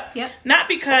growing up. Yep. Not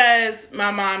because my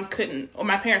mom couldn't or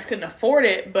my parents couldn't afford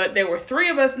it, but there were three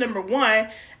of us, number one,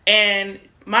 and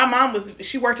my mom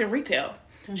she worked in retail.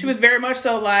 She was very much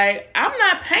so like, I'm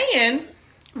not paying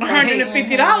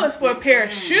 $150 for a pair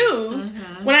of shoes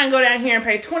when I can go down here and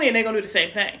pay $20 and they're gonna do the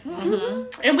same thing.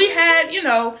 And we had, you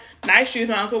know, nice shoes.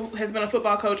 My uncle has been a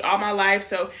football coach all my life,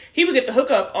 so he would get the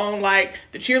hookup on like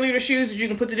the cheerleader shoes that you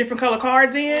can put the different color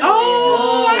cards in.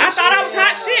 Oh, I thought I was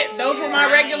hot shit. Those were my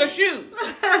regular shoes.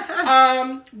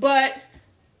 But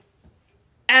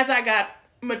as I got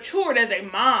matured as a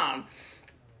mom,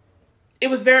 it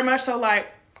was very much so like,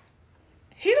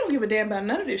 he don't give a damn about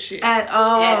none of this shit. At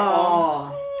all. At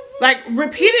all. like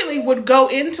repeatedly would go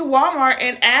into Walmart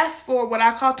and ask for what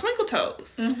I call twinkle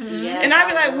toes. Yes, And I'd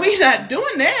be like, we not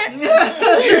doing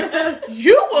that.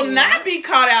 You will not be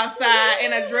caught outside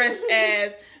and addressed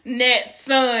as Net's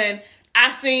son.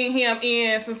 I seen him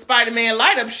in some Spider-Man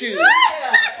light-up shoes. Oh,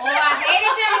 I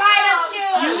hated them light-up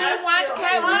shoes. You didn't watch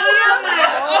Cat What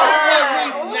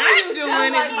we not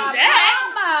doing is that.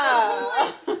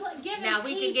 Now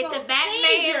we can get the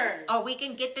Batmans or we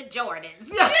can get the Jordans.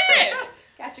 Yes.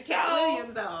 Got your Cat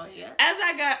Williams on, yeah. As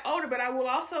I got older, but I will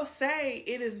also say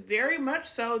it is very much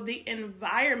so the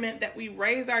environment that we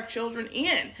raise our children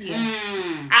in.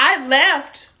 Yes. I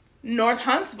left North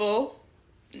Huntsville,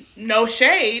 no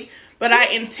shade, but I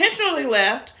intentionally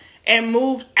left and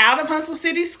moved out of Huntsville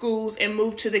City Schools and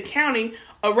moved to the county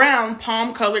around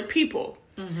palm-colored people.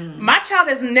 My child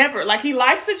has never, like, he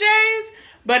likes the Jays,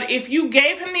 but if you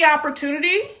gave him the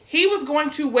opportunity, he was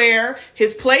going to wear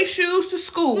his play shoes to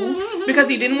school because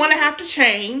he didn't want to have to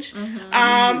change.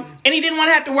 And he didn't want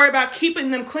to have to worry about keeping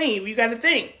them clean. You got to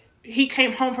think, he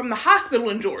came home from the hospital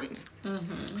in Jordans.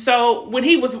 So when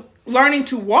he was learning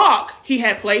to walk, he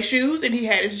had play shoes and he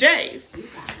had his Jays.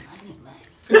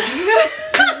 My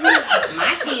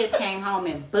kids came home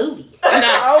in booties.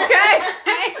 No. Okay.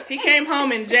 He came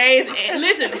home in J's and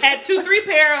listen, had 2-3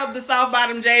 pair of the soft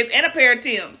bottom J's and a pair of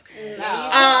Tim's.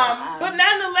 But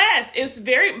nonetheless,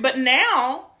 but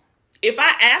now if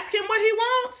I ask him what he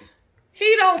wants,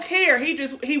 he don't care.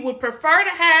 He would prefer to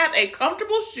have a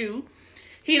comfortable shoe.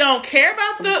 He don't care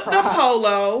about the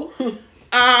polo.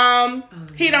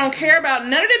 He don't care about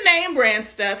none of the name brand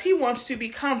stuff. He wants to be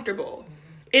comfortable.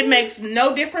 It makes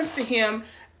no difference to him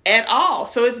at all.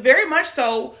 So it's very much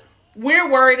so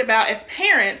we're worried about, as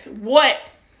parents, what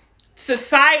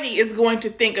society is going to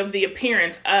think of the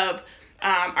appearance of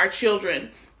our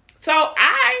children. So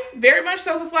I very much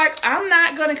so was like, I'm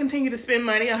not going to continue to spend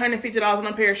money, $150 on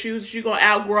a pair of shoes that you're going to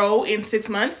outgrow in 6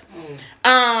 months.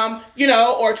 Or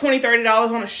 $20,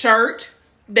 $30 on a shirt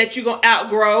that you're going to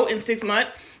outgrow in 6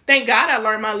 months. Thank God I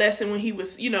learned my lesson when he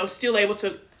was, still able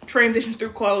to transition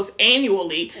through clothes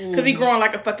annually because he's growing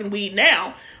like a fucking weed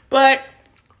now. But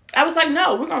I was like,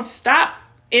 no, we're going to stop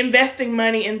investing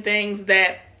money in things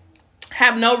that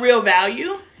have no real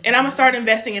value, and I'm going to start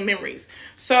investing in memories.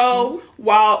 So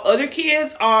while other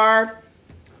kids are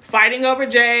fighting over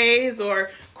J's or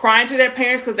crying to their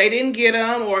parents because they didn't get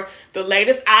them, or the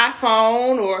latest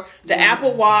iPhone or the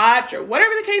Apple Watch or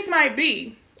whatever the case might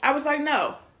be, I was like,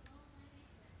 no.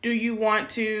 Do you want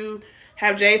to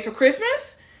have J's for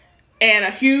Christmas and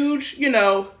a huge,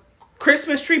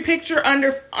 Christmas tree picture on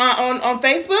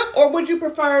Facebook, or would you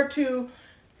prefer to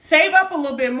save up a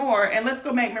little bit more and let's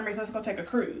go make memories, let's go take a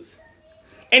cruise?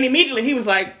 And immediately he was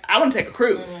like, I want to take a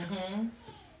cruise.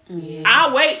 Yeah.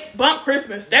 I'll wait, bump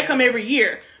Christmas, that come every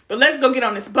year, but let's go get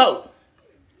on this boat.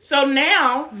 So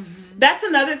now that's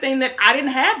another thing that I didn't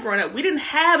have growing up. We didn't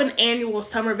have an annual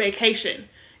summer vacation.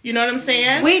 You know what I'm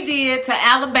saying? We did to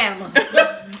Alabama.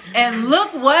 And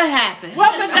look what happened.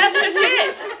 Well, but that's just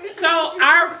it. So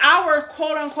our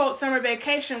quote unquote summer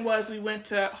vacation was we went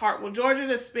to Hartwell, Georgia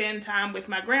to spend time with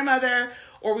my grandmother,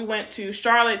 or we went to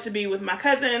Charlotte to be with my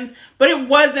cousins, but it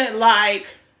wasn't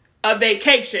like a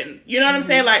vacation. You know what I'm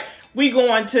saying? Like we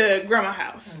going to grandma's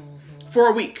house for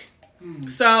a week.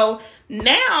 So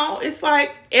now it's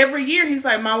like every year he's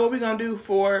like, Mom, what we gonna do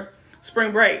for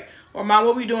spring break? Or Mom,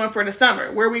 what we doing for the summer?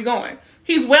 Where we going?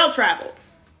 He's well traveled.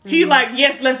 He's like,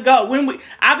 yes, let's go.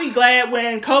 I'll be glad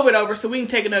when COVID over so we can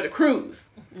take another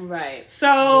cruise. Right.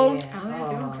 So they're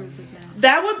doing cruises now.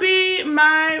 That would be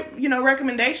my,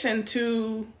 recommendation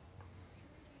to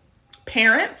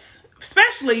parents,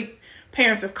 especially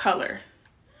parents of color.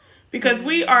 Because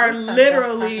we are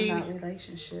literally talking about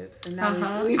relationships, and now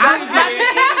I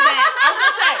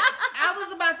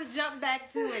was about to jump back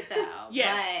to it though.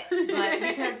 Yes. But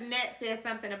because Net said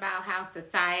something about how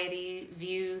society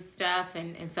views stuff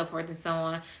and so forth and so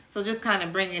on. So just kind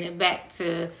of bringing it back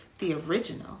to the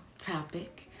original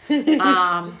topic.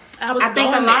 I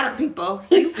think a lot of people.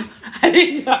 I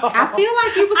didn't know. I feel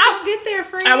like you was gonna get there,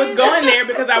 friend. I was going there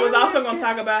because I was also going to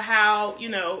talk about how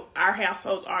our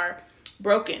households are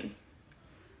broken.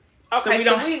 Okay, so we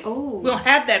don't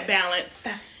have that balance.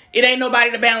 It ain't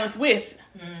nobody to balance with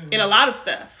in a lot of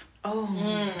stuff.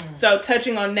 So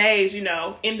touching on Nays,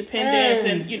 independence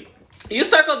and you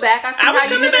circled back. I see how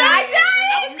you did that.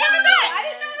 I was coming back. I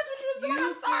didn't know that's what you was doing.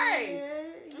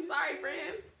 I'm sorry,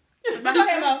 friend.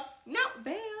 No,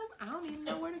 bam. I don't even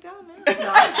know where to go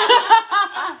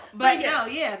now. But no,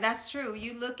 yeah, that's true.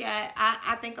 You look at,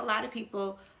 I think a lot of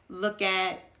people look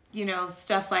at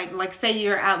stuff like say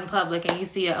you're out in public and you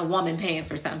see a woman paying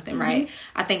for something, right?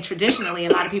 I think traditionally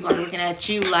a lot of people are looking at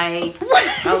you like,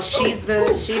 oh, she's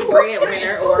the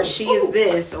breadwinner, or she is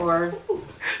this, or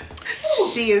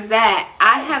she is that.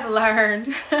 I have learned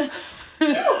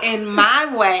in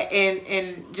my way,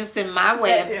 in my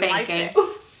way of thinking,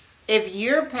 if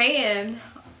you're paying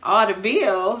all the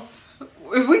bills,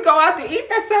 if we go out to eat,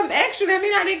 that's something extra. That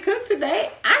mean I didn't cook today.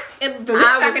 The least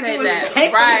I can do is pay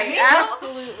for the meal.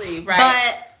 Absolutely, right.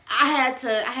 But I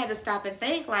had to stop and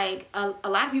think, like, a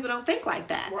lot of people don't think like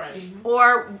that. Right.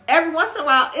 Or every once in a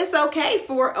while, it's okay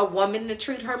for a woman to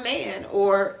treat her man,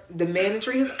 or the man to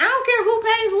treat his. I don't care who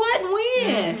pays what and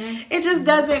when. It just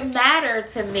doesn't matter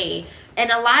to me. And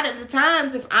a lot of the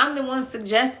times, if I'm the one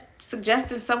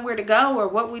suggesting somewhere to go or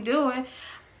what we doing,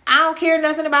 I don't care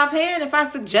nothing about paying if I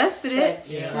suggested it.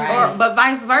 Yeah, right. But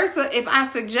vice versa, if I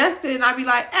suggested it, I'd be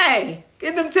like, hey,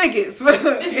 get them tickets.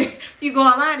 You go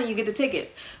online and you get the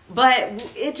tickets. But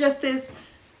it just is,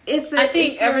 I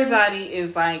think everybody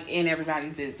is like in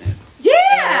everybody's business. Yeah.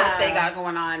 And what they got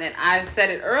going on. And I said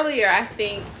it earlier, I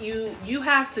think you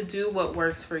have to do what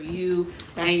works for you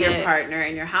and your partner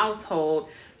and your household,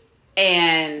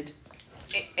 and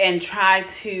try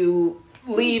to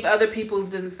leave other people's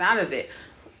business out of it.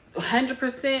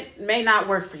 100% may not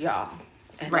work for y'all,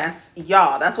 and that's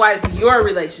y'all. That's why it's your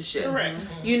relationship. Correct.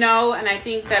 And I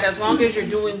think that as long as you're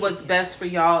doing what's best for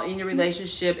y'all in your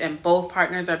relationship and both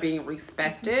partners are being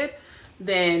respected,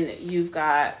 then you've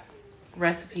got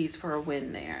recipes for a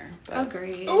win there.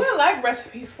 Agreed. Oh, I like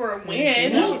recipes for a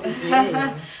win.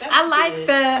 I like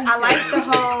the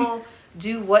whole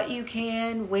do what you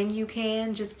can when you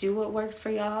can. Just do what works for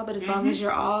y'all. But as long as you're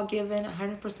all giving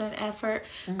 100% effort.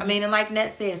 I mean, and like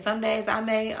Net said, some days I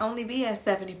may only be at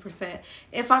 70%.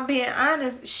 If I'm being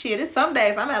honest, it's some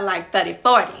days I'm at like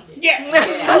 30-40. Yeah. I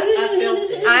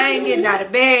felt it. I ain't getting out of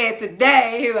bed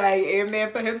today. Like, every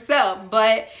man for himself.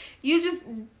 But you just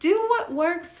do what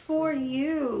works for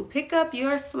you. Pick up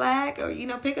your slack, or,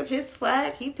 pick up his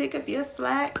slack. He pick up your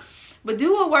slack. But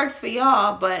do what works for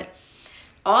y'all. But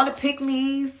all the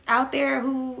pick-me's out there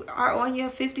who are on your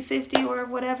 50-50 or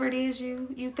whatever it is you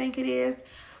think it is,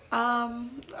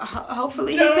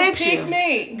 hopefully he picks you. Don't pick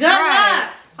me. Good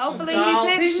luck. Hopefully he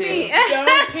picks you. Don't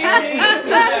pick me.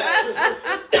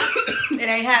 It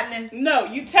ain't happening. No,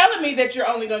 you telling me that you're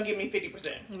only going to give me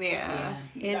 50%. Yeah.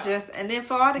 It's just, and then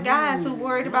for all the guys who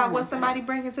worried about what somebody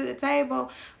bringing to the table,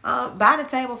 buy the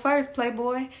table first,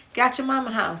 Playboy. Got your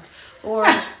mama house or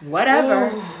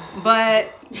whatever.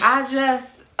 But I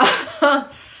just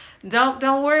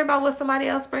don't worry about what somebody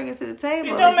else bringing to the table.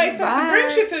 It don't make sense to bring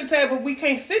shit to the table if we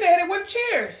can't sit at it with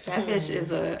chairs. That bitch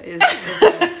is a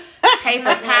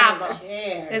paper towel.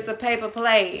 It's a paper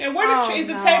plate. And is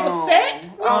the table set?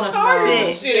 On a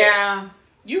stick. Shit. Yeah.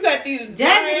 You got these.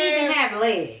 Doesn't even have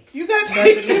legs. You got Doesn't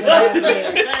have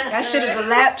legs. That shit is a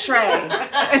lap tray.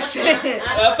 That shit.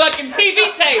 A fucking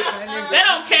TV table. That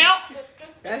don't count.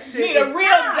 That shit Need a real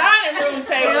dining room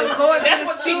table. Him going That's to the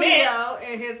what she meant.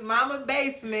 studio in his mama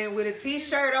basement with a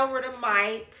t-shirt over the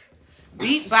mic,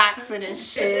 beatboxing and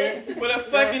shit. With a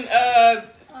fucking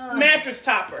mattress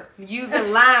topper. Using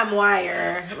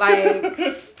LimeWire. Like,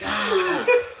 stop.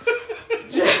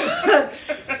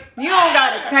 You don't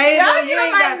got a table. You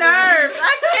ain't got nerves.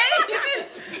 I can't even.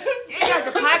 You ain't got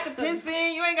the pot to piss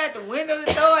in. You ain't got the window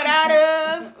to throw it out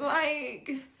of. Like,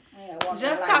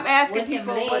 just stop asking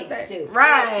people what they do.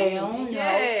 Right.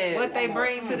 Yes. What they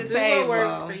bring to the Do table. what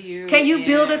works for you. Can you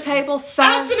build a table? I was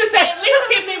gonna say, at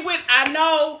least hit me with, I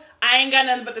know I ain't got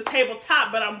nothing but the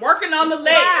tabletop, but I'm working on the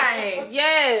legs. Right.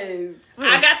 Yes.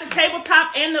 I got the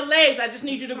tabletop and the legs. I just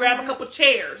need you to grab a couple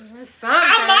chairs. Something.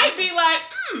 I might be like,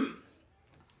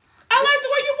 I like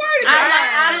the way you worded it.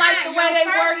 I like the way they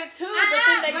word it too, but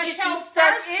then they but get your you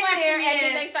stuck first in there, and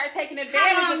then question they start taking How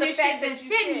advantage long of the has fact she been that you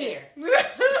sitting said. here?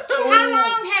 How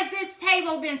long has this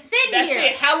table been sitting That's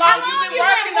here? it. How long you been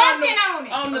working on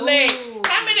it? on the legs?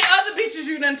 How many other bitches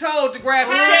you done told to grab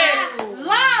the How chairs?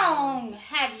 long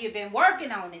have you been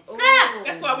working on it? Sir,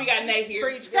 That's why we got Nate here.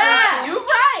 Preach, sir, You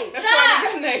right. That's why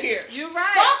we got Nate here. You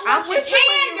right. fuck I'm what you with you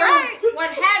when can you're right. do. What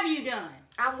have you done?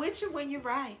 I'm with you when you're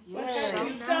right.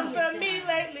 You've done for me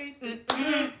lately.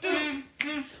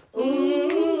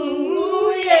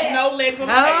 Ooh, yeah. No legs on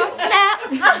the Oh, table.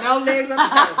 snap. No legs on the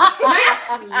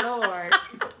table. Lord.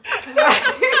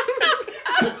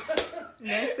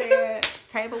 They said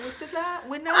table with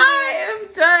no legs. I am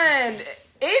done.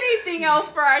 Anything else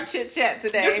for our chit chat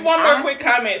today? Just one more quick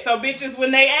comment. So, bitches, when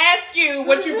they ask you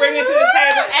what you bring into the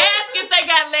table, ask if they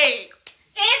got legs.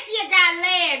 If you got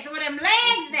legs, where them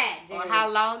legs at? Dude? Or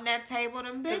how long that table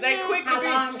done been They there. quick to How be,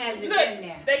 long has it look, been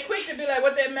there? they quick to be like,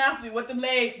 what that mouth do, what them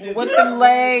legs do. What them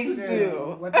legs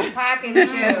do. What the pockets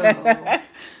do.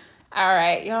 All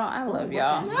right, y'all. I love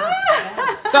y'all.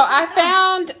 So I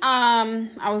found,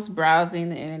 I was browsing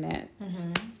the internet,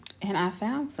 and I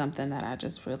found something that I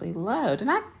just really loved,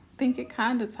 and I think it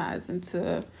kind of ties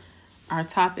into our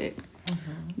topic.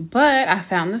 But I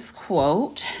found this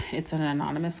quote. It's an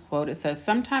anonymous quote. It says,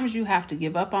 "Sometimes you have to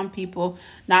give up on people,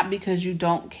 not because you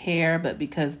don't care, but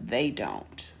because they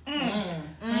don't." When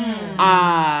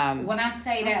I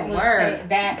say that, say,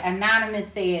 that anonymous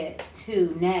said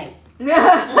to Nay.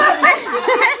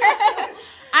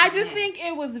 I just think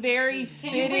it was very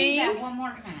Can you read fitting. that one more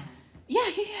time?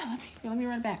 Yeah. Let me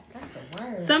run it back. That's a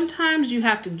word. Sometimes you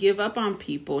have to give up on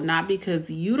people, not because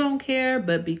you don't care,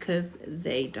 but because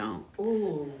they don't.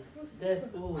 Ooh. That's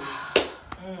ooh.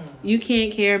 You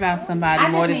can't care about somebody I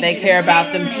more just than need they you to care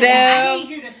about text me that. I themselves.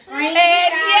 need you to screenshot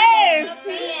And and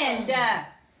send.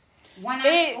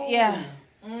 Yeah.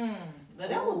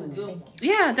 That was a good one.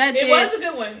 Yeah, that It did. was a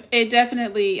good one It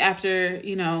definitely, after,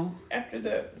 after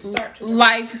the start. To the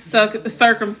life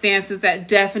circumstances, that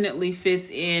definitely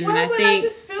fits in. Well, and I but think I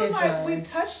just feel like we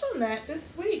touched on that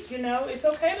this week. It's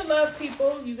okay to love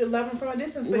people. You can love them from a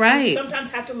distance, but Right. you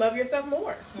sometimes have to love yourself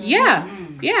more. yeah.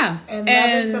 And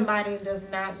loving somebody does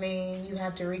not mean you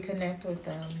have to reconnect with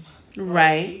them.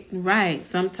 Right.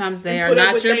 Sometimes they You are put up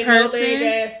not with your they person. no-leg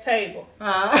ass table.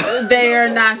 They are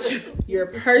not your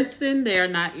person. They are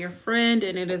not your friend,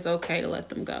 and it is okay to let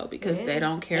them go because they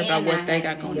don't care about what they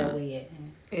got going on. It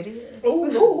is.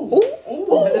 Ooh.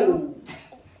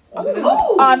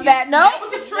 On that note, That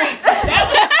was a treat. That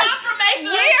was a confirmation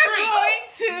of a treat.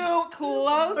 we are going to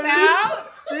close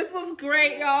out. This was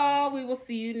great, y'all. We will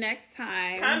see you next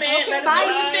time. Comment. Let us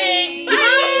know what you think. Bye.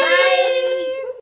 Bye.